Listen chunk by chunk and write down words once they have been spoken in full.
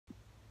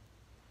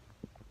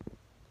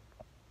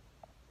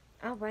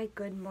All right,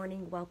 good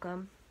morning,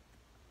 welcome.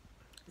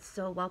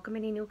 So welcome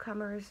any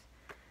newcomers.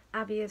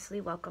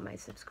 Obviously, welcome my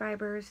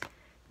subscribers.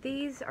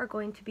 These are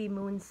going to be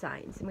moon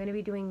signs. I'm going to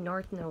be doing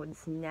north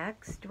nodes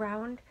next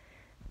round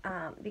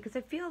because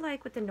I feel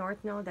like with the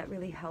north node that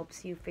really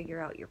helps you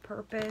figure out your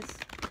purpose,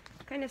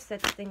 kind of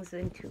sets things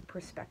into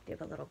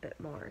perspective a little bit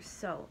more.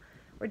 So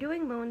we're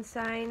doing moon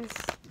signs.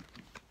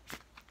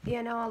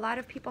 You know, a lot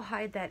of people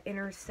hide that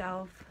inner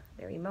self,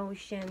 their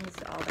emotions,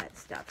 all that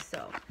stuff.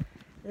 So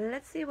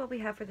let's see what we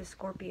have for the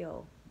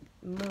Scorpio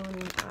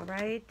moon. All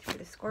right, for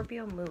the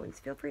Scorpio moons,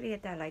 feel free to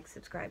hit that like,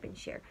 subscribe, and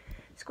share.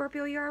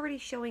 Scorpio, you're already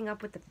showing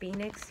up with the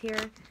Phoenix here.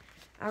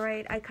 All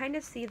right, I kind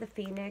of see the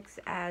Phoenix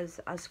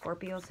as a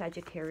Scorpio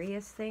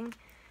Sagittarius thing.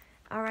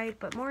 All right,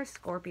 but more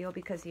Scorpio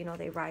because, you know,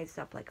 they rise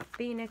up like a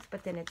Phoenix,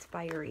 but then it's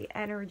fiery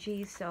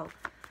energy. So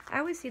I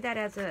always see that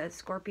as a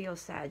Scorpio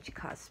Sag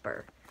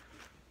cusper.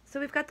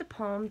 So we've got the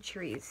palm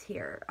trees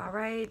here. All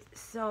right,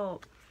 so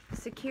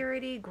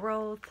security,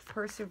 growth,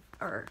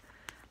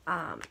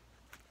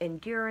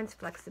 endurance,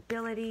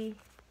 flexibility,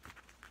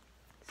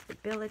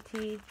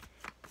 stability.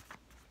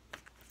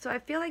 So I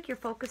feel like you're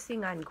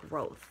focusing on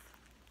growth,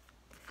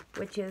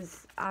 which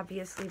is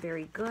obviously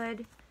very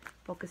good.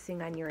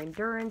 Focusing on your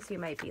endurance, you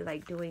might be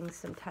like doing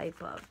some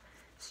type of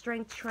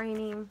strength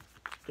training,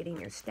 getting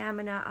your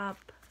stamina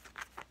up,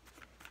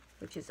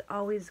 which is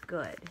always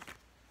good.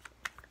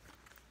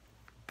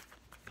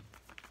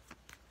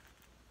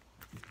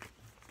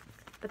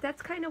 But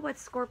that's kind of what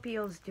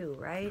Scorpios do,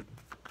 right?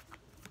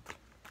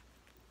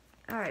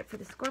 All right, for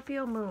the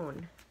Scorpio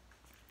moon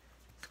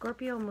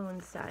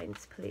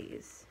signs,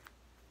 please.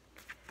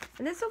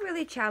 And this will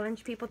really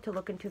challenge people to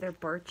look into their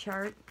birth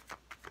chart.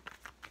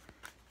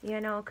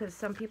 You know, because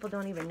some people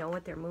don't even know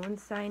what their moon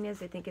sign is.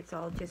 They think it's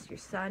all just your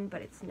sun,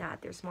 but it's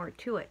not. There's more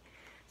to it.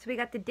 So we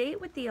got the date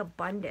with the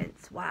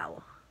abundance.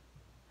 Wow.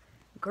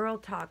 Girl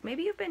talk.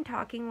 Maybe you've been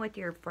talking with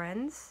your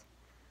friends.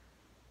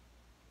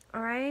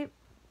 All right.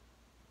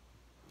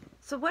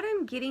 So what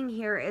I'm getting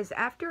here is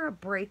after a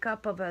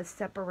breakup of a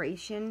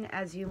separation,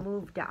 as you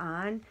moved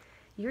on,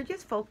 you're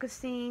just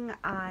focusing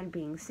on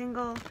being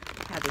single,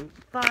 having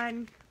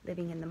fun,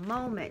 living in the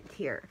moment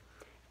here.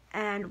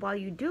 And while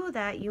you do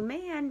that, you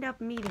may end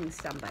up meeting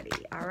somebody,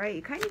 all right?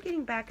 You're kind of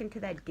getting back into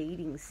that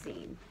dating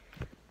scene,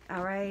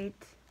 all right?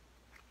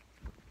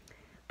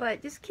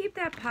 But just keep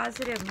that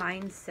positive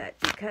mindset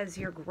because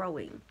you're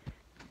growing.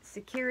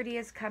 Security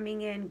is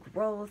coming in,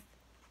 growth,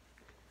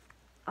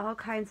 all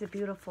kinds of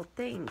beautiful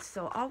things.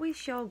 So always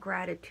show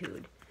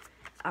gratitude,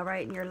 all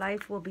right? And your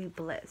life will be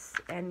bliss,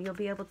 and you'll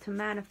be able to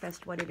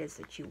manifest what it is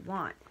that you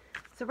want.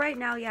 So right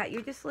now, yeah,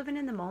 you're just living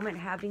in the moment,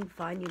 having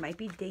fun. You might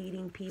be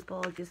dating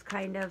people, just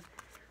kind of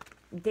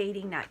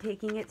dating, not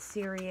taking it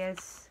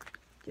serious,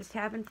 just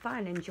having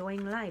fun,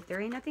 enjoying life.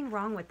 There ain't nothing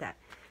wrong with that.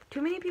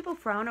 Too many people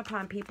frown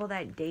upon people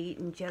that date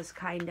and just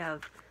kind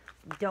of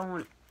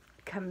don't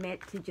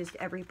commit to just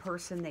every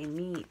person they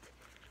meet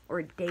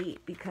or date,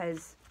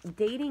 because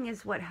dating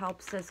is what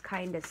helps us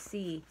kind of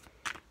see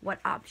what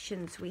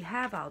options we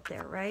have out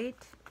there, right?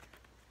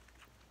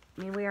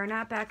 I mean, we are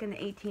not back in the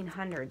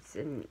 1800s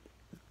and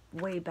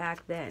way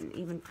back then,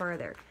 even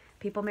further.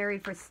 People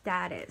married for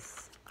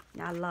status,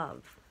 not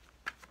love.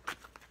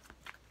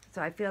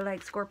 So I feel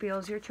like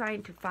Scorpios, you're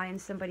trying to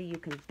find somebody you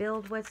can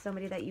build with,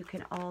 somebody that you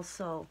can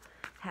also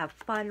have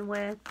fun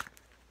with,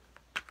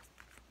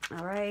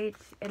 all right,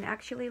 and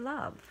actually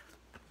love.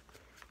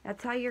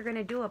 That's how you're going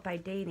to do it, by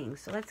dating.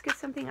 So let's get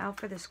something out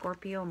for the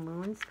Scorpio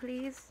moons,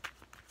 please.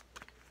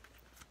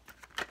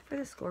 For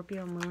the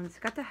Scorpio moons,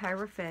 got the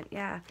Hierophant.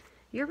 Yeah,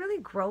 you're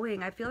really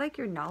growing. I feel like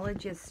your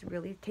knowledge is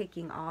really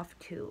taking off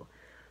too.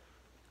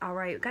 All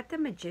right, got the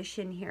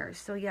Magician here.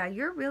 So yeah,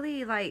 you're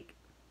really like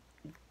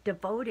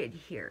devoted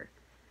here,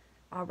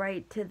 all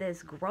right, to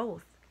this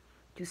growth,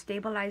 to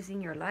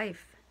stabilizing your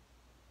life.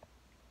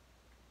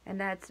 And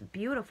that's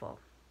beautiful.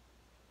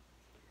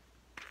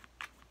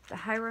 The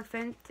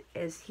Hierophant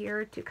is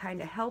here to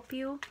kind of help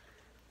you.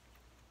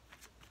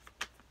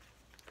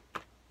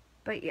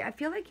 But yeah, I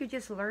feel like you're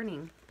just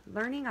learning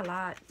a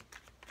lot.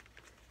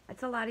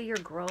 That's a lot of your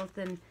growth,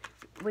 and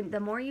the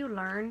more you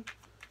learn,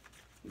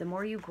 the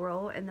more you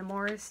grow, and the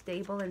more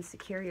stable and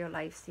secure your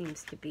life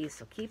seems to be.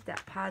 So keep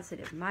that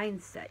positive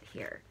mindset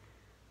here.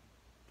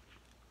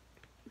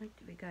 What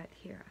do we got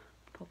here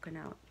poking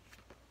out?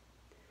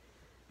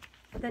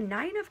 The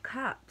Nine of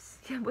Cups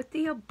with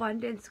the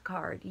Abundance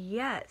card.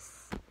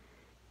 Yes.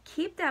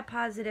 Keep that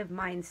positive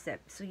mindset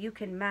so you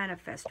can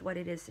manifest what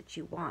it is that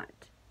you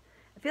want.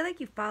 I feel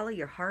like you follow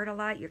your heart a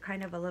lot. You're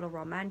kind of a little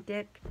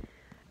romantic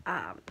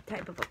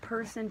type of a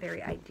person,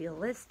 very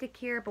idealistic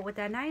here. But with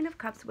that Nine of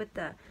Cups with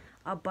the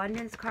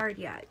Abundance card,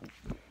 yeah,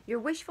 your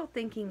wishful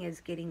thinking is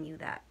getting you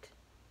that.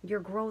 Your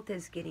growth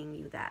is getting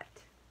you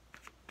that.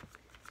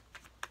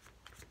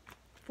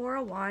 Four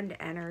of Wand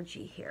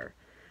energy here.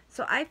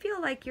 So I feel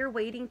like you're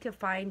waiting to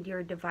find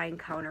your divine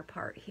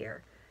counterpart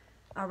here.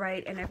 All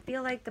right, and I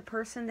feel like the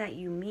person that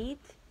you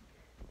meet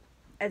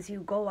as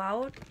you go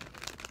out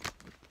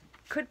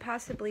could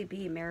possibly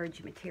be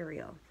marriage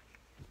material.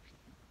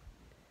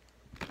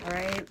 All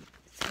right,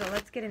 So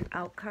let's get an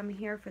outcome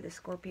here for the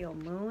Scorpio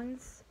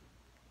moons.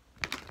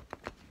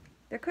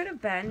 There could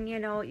have been, you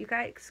know, you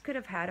guys could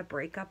have had a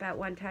breakup at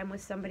one time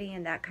with somebody,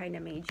 and that kind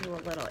of made you a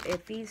little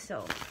iffy.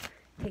 So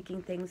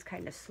taking things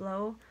kind of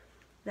slow.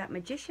 That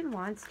Magician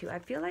wants to. I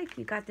feel like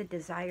you got the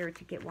desire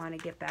to want to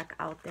get back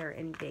out there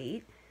and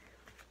date,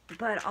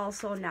 but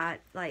also not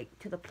like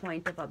to the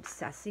point of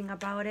obsessing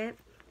about it.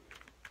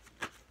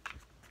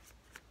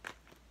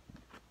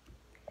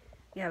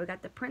 Yeah, we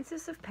got the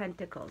Princess of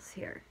Pentacles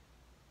here.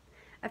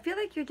 I feel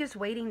like you're just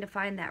waiting to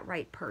find that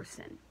right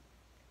person.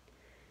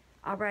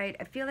 All right,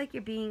 I feel like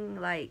you're being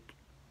like,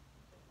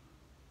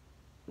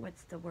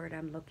 what's the word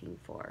I'm looking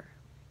for?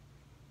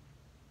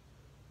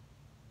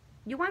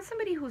 You want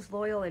somebody who's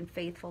loyal and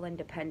faithful and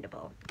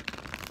dependable.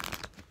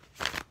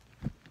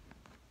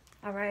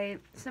 All right,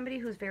 somebody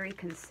who's very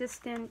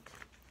consistent.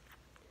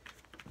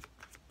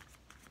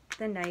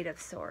 The Knight of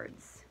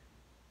Swords.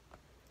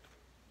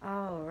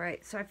 All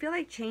right, so I feel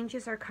like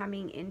changes are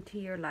coming into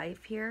your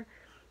life here,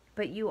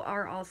 but you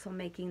are also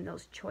making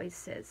those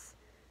choices.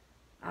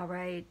 All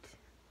right.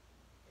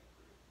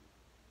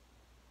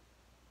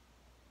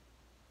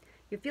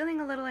 You're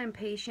feeling a little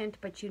impatient,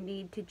 but you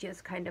need to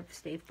just kind of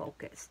stay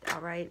focused,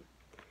 all right?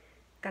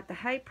 Got the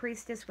High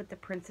Priestess with the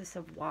Princess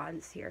of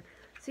Wands here.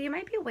 So you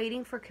might be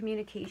waiting for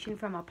communication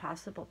from a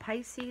possible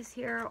Pisces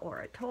here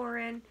or a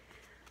Tauran.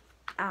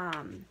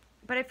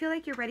 But I feel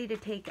like you're ready to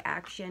take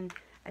action.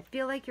 I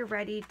feel like you're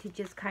ready to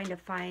just kind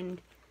of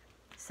find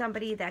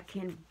somebody that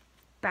can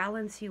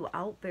balance you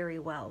out very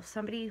well.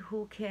 Somebody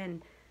who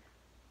can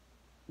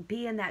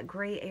be in that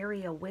gray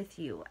area with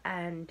you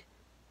and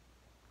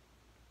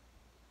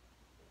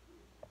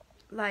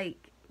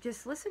like,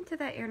 just listen to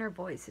that inner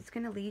voice. It's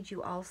going to lead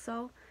you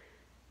also.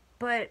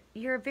 But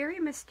you're a very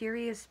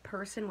mysterious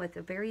person with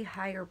a very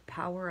higher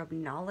power of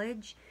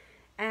knowledge.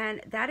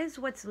 And that is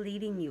what's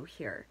leading you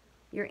here.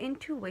 Your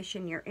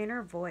intuition, your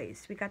inner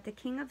voice. We got the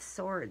King of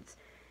Swords.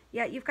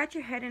 Yeah, you've got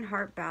your head and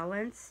heart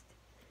balanced.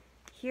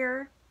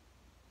 Here,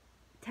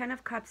 10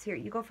 of Cups here.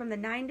 You go from the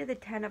 9 to the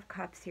 10 of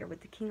Cups here with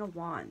the King of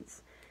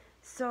Wands.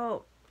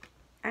 So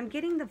I'm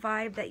getting the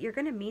vibe that you're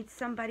going to meet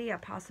somebody, a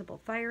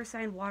possible fire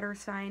sign, water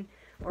sign,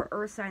 or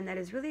earth sign that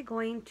is really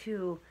going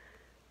to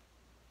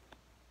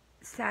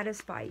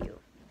satisfy you.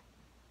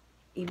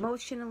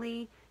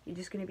 Emotionally, you're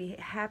just going to be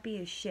happy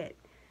as shit.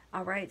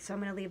 All right, so I'm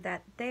going to leave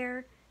that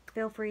there.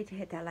 Feel free to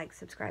hit that like,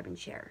 subscribe, and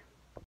share.